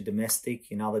 at least you're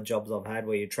domestic. In other jobs I've had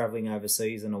where you're traveling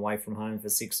overseas and away from home for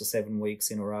 6 or 7 weeks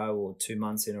in a row or 2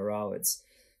 months in a row, it's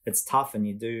tough, and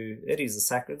it is a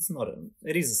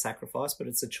sacrifice, but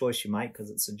it's a choice you make because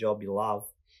it's a job you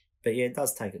love. But yeah, it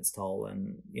does take its toll,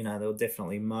 and there were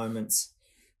definitely moments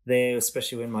there,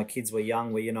 especially when my kids were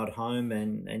young, where you're not home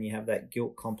and you have that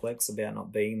guilt complex about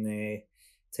not being there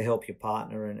to help your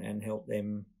partner and help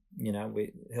them,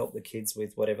 help the kids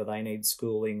with whatever they need,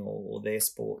 schooling or their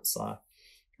sports. So,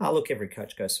 look, every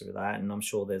coach goes through that, and I'm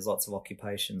sure there's lots of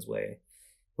occupations where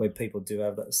people do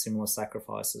have that similar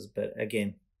sacrifices. But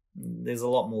again, there's a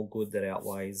lot more good that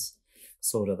outweighs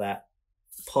sort of that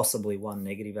possibly one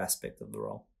negative aspect of the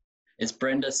role. Is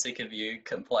Brenda sick of you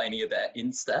complaining about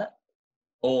Instat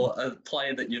or a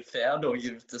player that you've found or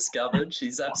you've discovered?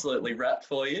 She's absolutely wrapped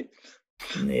for you.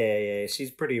 Yeah,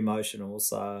 she's pretty emotional.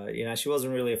 So, she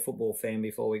wasn't really a football fan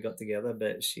before we got together,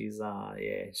 but she's,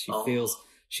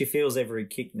 she feels every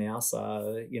kick now.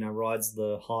 So, rides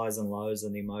the highs and lows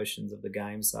and the emotions of the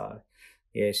game. So,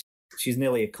 yeah, she's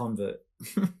nearly a convert.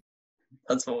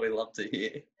 That's what we love to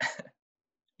hear.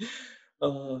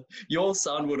 Your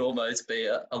son would almost be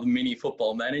a mini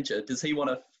football manager. Does he want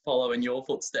to follow in your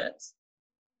footsteps?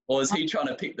 Or is he trying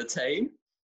to pick the team?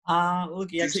 Look,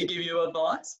 Does he give you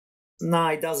advice? No,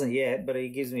 he doesn't yet, but he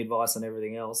gives me advice on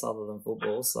everything else other than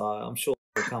football, so I'm sure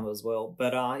he'll come as well.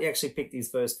 But he actually picked his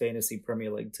first fantasy Premier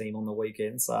League team on the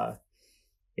weekend, so,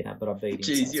 but I beat him.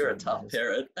 Jeez, you're a tough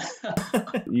parent.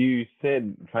 You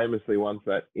said famously once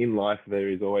that in life there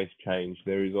is always change.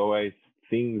 There is always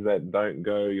things that don't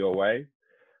go your way,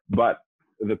 but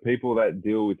the people that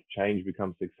deal with change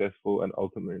become successful and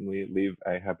ultimately live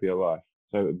a happier life.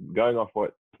 So going off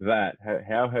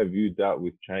how have you dealt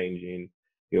with change in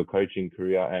your coaching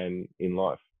career and in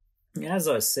life? As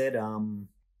I said, I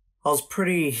was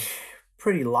pretty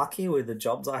lucky with the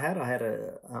jobs I had. I had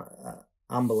a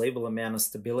unbelievable amount of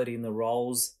stability in the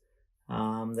roles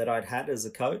that I'd had as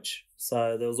a coach.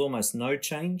 So there was almost no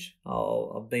change.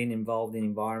 I've been involved in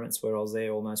environments where I was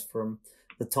there almost from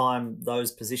the time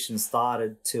those positions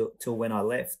started till when I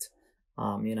left.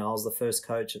 I was the first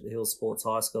coach at the Hill Sports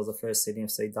High School. I was the first Sydney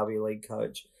FC W League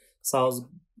coach. So I was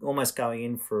almost going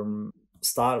in from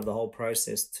start of the whole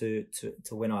process to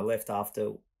when I left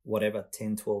after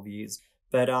 10, 12 years.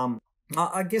 But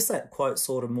I guess that quote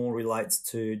sort of more relates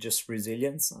to just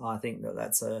resilience. I think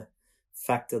that's a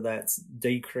factor that's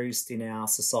decreased in our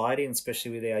society, and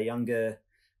especially with our younger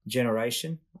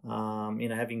generation.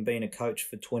 Having been a coach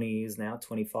for 20 years now,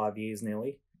 25 years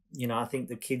nearly, I think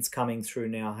the kids coming through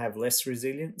now have less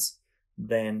resilience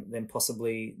than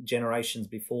possibly generations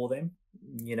before them.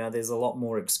 There's a lot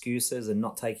more excuses and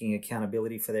not taking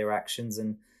accountability for their actions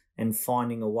and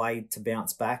finding a way to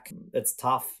bounce back. It's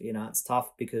tough, it's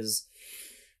tough because,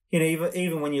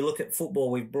 even when you look at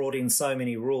football, we've brought in so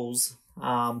many rules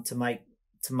to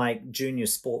make junior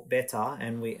sport better,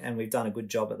 and we've done a good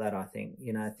job at that, I think.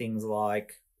 Things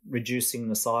like reducing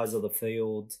the size of the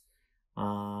field,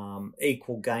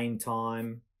 equal game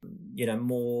time,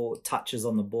 more touches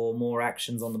on the ball, more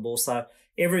actions on the ball. So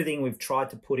everything we've tried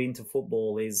to put into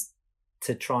football is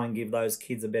to try and give those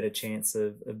kids a better chance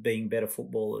of being better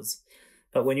footballers.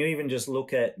 But when you even just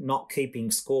look at not keeping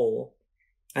score,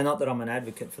 and not that I'm an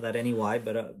advocate for that anyway,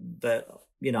 but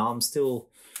I'm still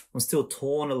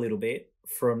torn a little bit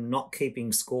from not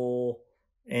keeping score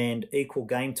and equal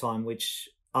game time, which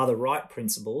are the right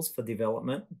principles for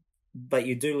development, but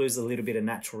you do lose a little bit of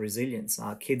natural resilience.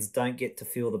 Kids don't get to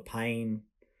feel the pain,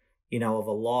 of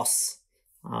a loss.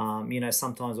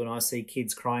 Sometimes when I see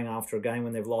kids crying after a game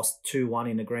when they've lost 2-1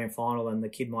 in the grand final and the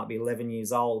kid might be 11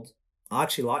 years old, I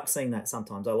actually like seeing that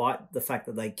sometimes. I like the fact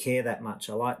that they care that much.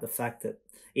 I like the fact that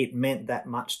it meant that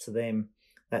much to them,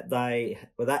 that they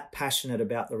were that passionate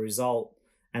about the result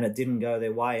and it didn't go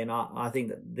their way. And I think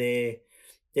that they're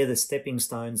the stepping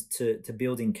stones to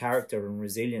building character and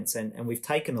resilience. And we've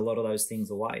taken a lot of those things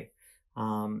away.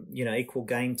 Equal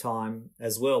game time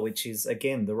as well, which is,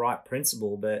 again, the right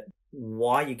principle, but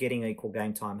why are you getting equal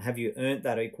game time? Have you earned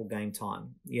that equal game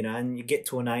time? And you get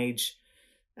to an age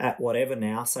at whatever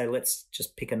now, say, let's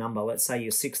just pick a number. Let's say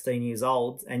you're 16 years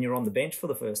old and you're on the bench for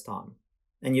the first time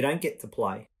and you don't get to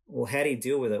play. Well, how do you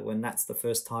deal with it when that's the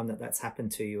first time that's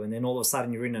happened to you? And then all of a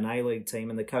sudden you're in an A-League team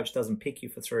and the coach doesn't pick you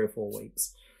for 3 or 4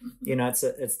 weeks.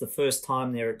 It's the first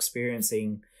time they're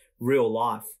experiencing real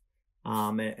life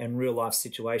and real life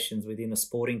situations within a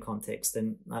sporting context.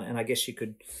 And I guess you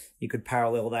could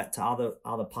parallel that to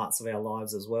other parts of our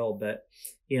lives as well. But,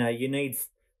 you need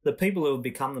the people who have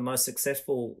become the most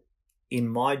successful in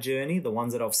my journey, the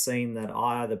ones that I've seen that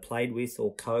I either played with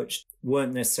or coached,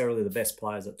 weren't necessarily the best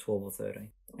players at 12 or 13.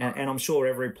 And I'm sure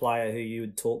every player who you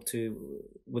would talk to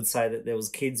would say that there was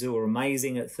kids who were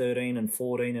amazing at 13 and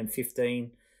 14 and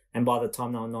 15, and by the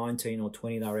time they were 19 or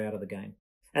 20, they were out of the game.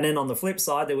 And then on the flip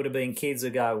side, there would have been kids who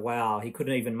go, wow, he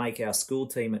couldn't even make our school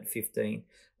team at 15.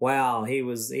 Wow, he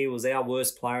was our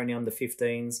worst player in the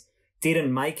under-15s,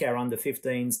 didn't make our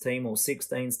under-15s team or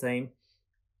 16s team.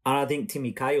 And I think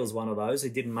Timmy Cahill's one of those who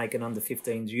didn't make an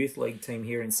under-15s youth league team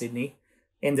here in Sydney,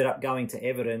 ended up going to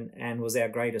Everton and was our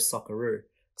greatest Socceroo.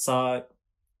 So,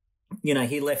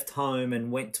 he left home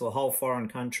and went to a whole foreign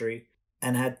country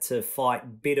and had to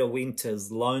fight bitter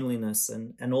winters, loneliness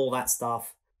and all that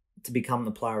stuff to become the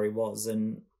player he was.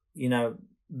 And,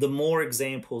 the more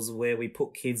examples where we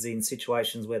put kids in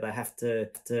situations where they have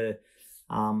to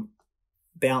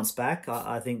bounce back,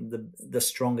 I think the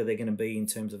stronger they're going to be in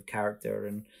terms of character.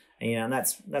 And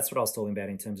that's what I was talking about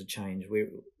in terms of change.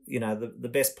 The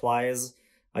best players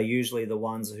are usually the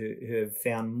ones who have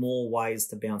found more ways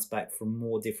to bounce back from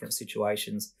more different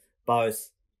situations, both,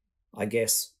 I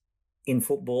guess, in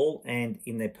football and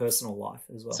in their personal life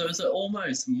as well. So is it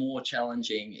almost more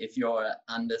challenging if you're an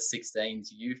under 16s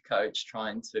youth coach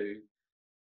trying to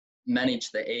manage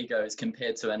the egos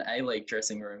compared to an A-League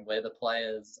dressing room where the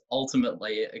players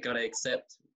ultimately are got to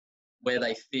accept where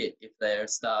they fit if they're a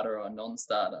starter or a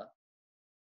non-starter?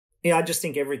 Yeah, I just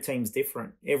think every team's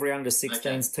different. Every under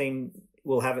 16s team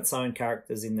will have its own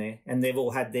characters in there, and they've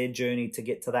all had their journey to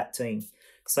get to that team.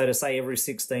 So to say every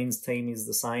 16s team is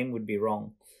the same would be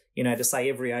wrong. To say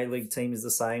every A-League team is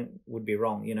the same would be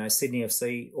wrong. Sydney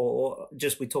FC or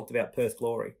just we talked about Perth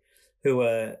Glory, who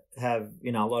have,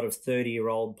 a lot of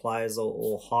 30-year-old players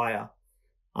or higher.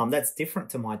 That's different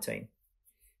to my team.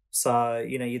 So,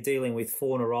 you're dealing with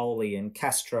Fornaroli and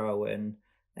Castro and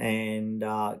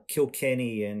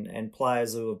Kilkenny and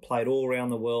players who have played all around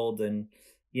the world and,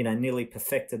 nearly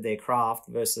perfected their craft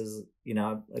versus,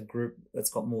 a group that's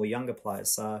got more younger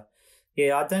players. So,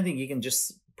 yeah, I don't think you can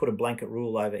just put a blanket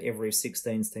rule over every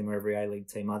 16s team or every A-League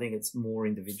team. I think it's more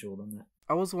individual than that.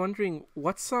 I was wondering,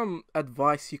 what's some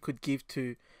advice you could give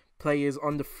to players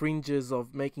on the fringes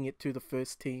of making it to the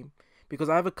first team? Because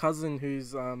I have a cousin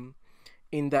who's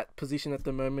in that position at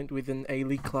the moment with an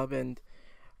A-League club, and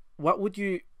what would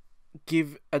you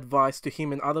give advice to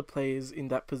him and other players in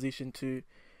that position to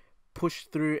push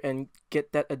through and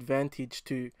get that advantage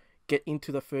to get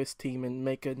into the first team and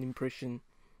make an impression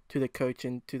to the coach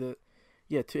and to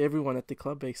everyone at the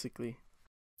club, basically?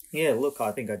 Yeah, look,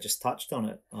 I think I just touched on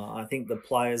it. I think the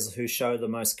players who show the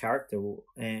most character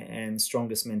and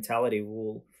strongest mentality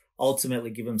will ultimately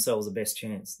give themselves the best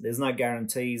chance. There's no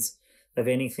guarantees of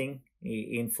anything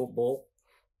in football,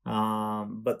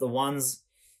 but the ones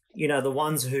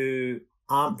who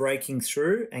aren't breaking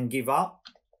through and give up,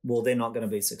 well, they're not going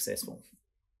to be successful.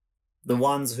 The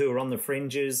ones who are on the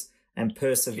fringes and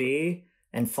persevere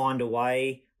and find a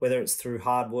way, whether it's through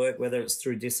hard work, whether it's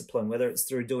through discipline, whether it's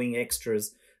through doing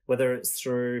extras, whether it's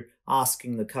through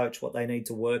asking the coach what they need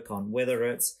to work on, whether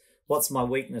it's what's my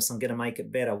weakness, I'm going to make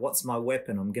it better. What's my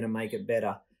weapon, I'm going to make it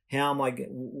better.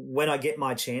 When I get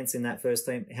my chance in that first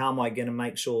team, how am I going to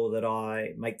make sure that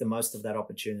I make the most of that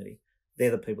opportunity? They're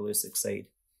the people who succeed.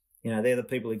 They're the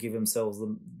people who give themselves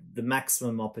the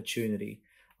maximum opportunity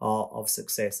of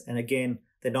success. And again,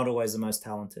 they're not always the most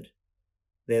talented.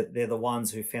 They're the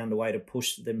ones who found a way to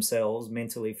push themselves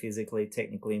mentally, physically,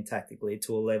 technically, and tactically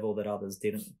to a level that others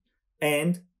didn't.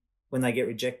 And when they get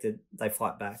rejected, they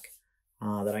fight back.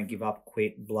 They don't give up,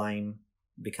 quit, blame,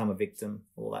 become a victim,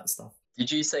 all that stuff.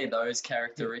 Did you see those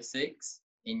characteristics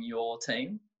in your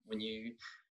team when you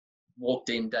walked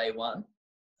in day one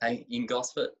in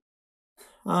Gosford?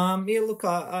 Yeah, look,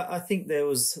 I think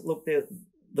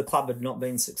the club had not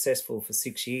been successful for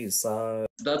 6 years. So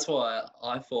that's why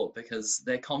I thought, because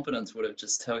their confidence would have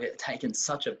just taken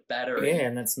such a battering. Yeah,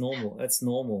 and that's normal. That's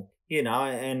normal.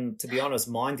 And to be honest,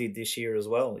 mine did this year as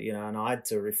well, and I had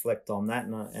to reflect on that.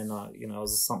 And I it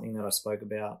was something that I spoke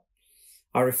about.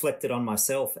 I reflected on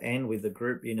myself and with the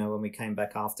group, when we came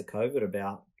back after COVID,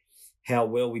 about how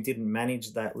well we didn't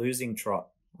manage that losing trot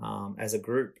as a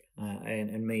group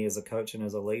and me as a coach and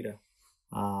as a leader.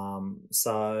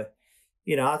 So,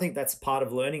 I think that's part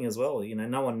of learning as well.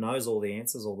 No one knows all the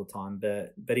answers all the time,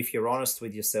 but if you're honest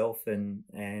with yourself and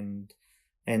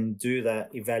do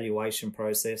that evaluation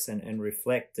process and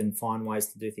reflect and find ways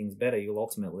to do things better, you'll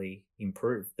ultimately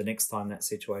improve the next time that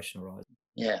situation arises.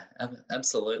 Yeah,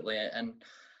 absolutely. And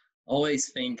I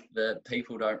always think that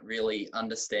people don't really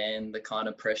understand the kind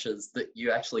of pressures that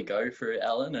you actually go through,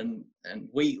 Alen, and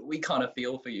we kind of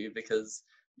feel for you because,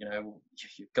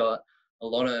 you've got a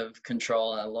lot of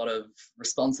control and a lot of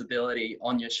responsibility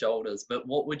on your shoulders. But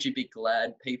what would you be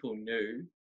glad people knew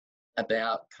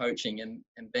about coaching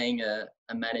and being a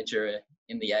manager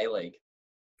in the A-League?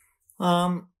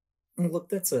 Look,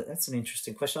 that's an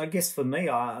interesting question. I guess for me,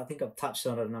 I think I've touched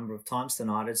on it a number of times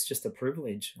tonight. It's just a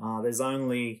privilege.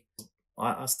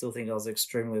 I still think I was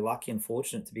extremely lucky and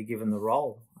fortunate to be given the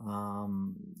role.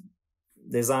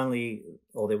 There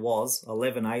was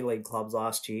 11 A-League clubs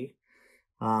last year.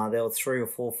 There were 3 or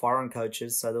 4 foreign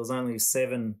coaches, so there was only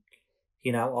 7,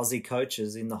 Aussie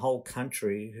coaches in the whole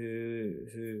country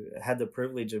who had the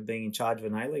privilege of being in charge of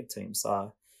an A-League team.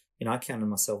 So, I counted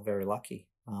myself very lucky.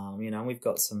 We've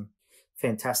got some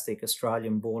fantastic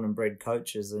Australian born and bred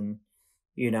coaches and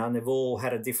they've all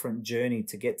had a different journey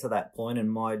to get to that point.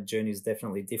 And my journey is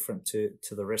definitely different to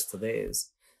the rest of theirs.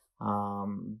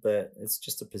 But it's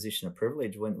just a position of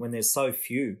privilege when there's so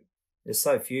few,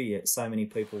 yet so many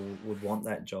people would want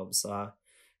that job. So,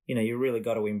 you really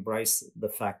got to embrace the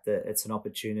fact that it's an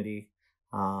opportunity,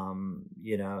 and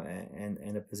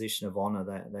a position of honor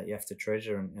that you have to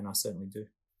treasure. And I certainly do.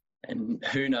 And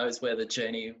who knows where the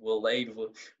journey will lead?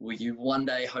 Will you one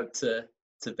day hope to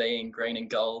be in green and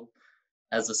gold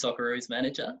as a Socceroos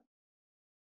manager?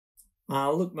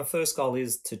 Look, my first goal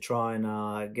is to try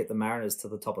and get the Mariners to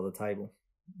the top of the table.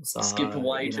 So, Skip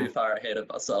way too far ahead of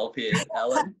myself here,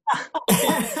 Alan.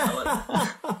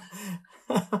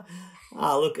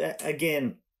 Look,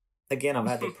 again, I've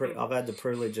had the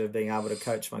privilege of being able to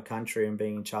coach my country and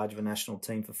being in charge of a national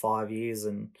team for 5 years,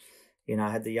 and I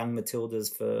had the young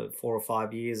Matildas for 4 or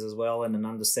 5 years as well, and an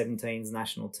under-17s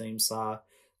national team. So,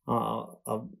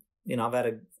 I've had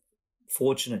a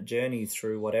fortunate journey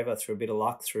through a bit of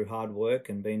luck, through hard work,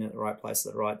 and being at the right place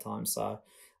at the right time. So,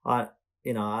 I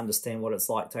understand what it's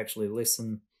like to actually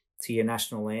listen to your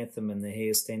national anthem and the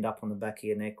hair stand up on the back of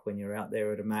your neck when you're out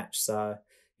there at a match. So,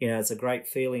 it's a great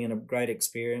feeling and a great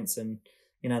experience. And,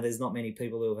 there's not many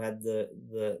people who have had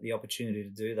the opportunity to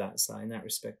do that. So in that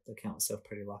respect, I count myself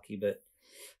pretty lucky. But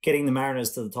getting the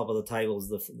Mariners to the top of the table is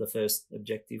the first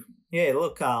objective. Yeah,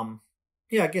 look, I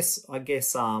guess I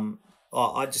just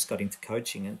got into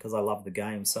coaching because I love the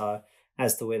game. So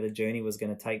as to where the journey was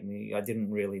going to take me, I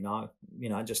didn't really know.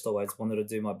 I just always wanted to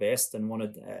do my best and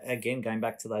wanted, again, going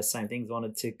back to those same things,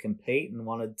 wanted to compete and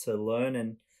wanted to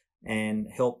learn and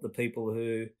help the people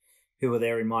who were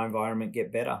there in my environment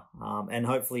get better, and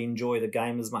hopefully enjoy the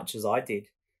game as much as I did.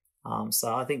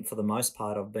 So I think for the most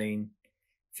part, I've been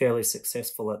fairly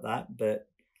successful at that. But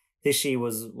this year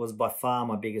was by far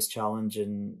my biggest challenge.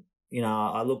 And,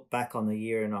 I look back on the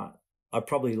year and I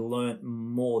probably learnt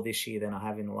more this year than I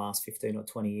have in the last 15 or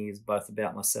 20 years, both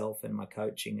about myself and my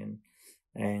coaching.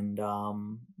 And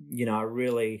I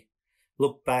really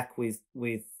look back with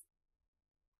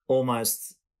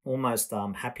almost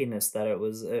happiness that it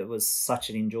was such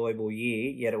an enjoyable year,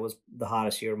 yet it was the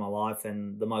hardest year of my life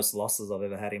and the most losses I've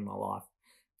ever had in my life,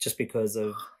 just because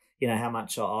of how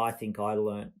much I think I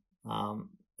learnt,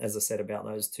 as I said, about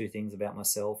those two things, about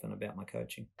myself and about my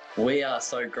coaching. We are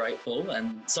so grateful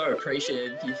and so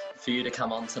appreciative for you to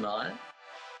come on tonight.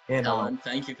 Yeah, no. Alan,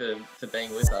 thank you for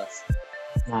being with us.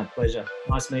 No, pleasure.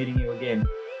 Nice meeting you again.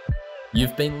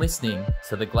 You've been listening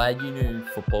to the Glad You Knew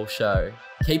Football Show.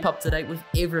 Keep up to date with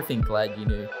everything Glad You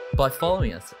Knew by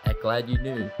following us at Glad You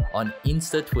Knew on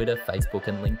Insta, Twitter, Facebook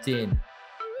and LinkedIn.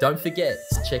 Don't forget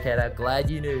to check out our Glad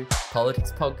You Knew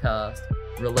Politics podcast,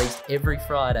 released every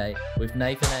Friday with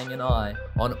Nathan Ang and I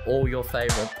on all your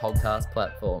favourite podcast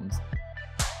platforms.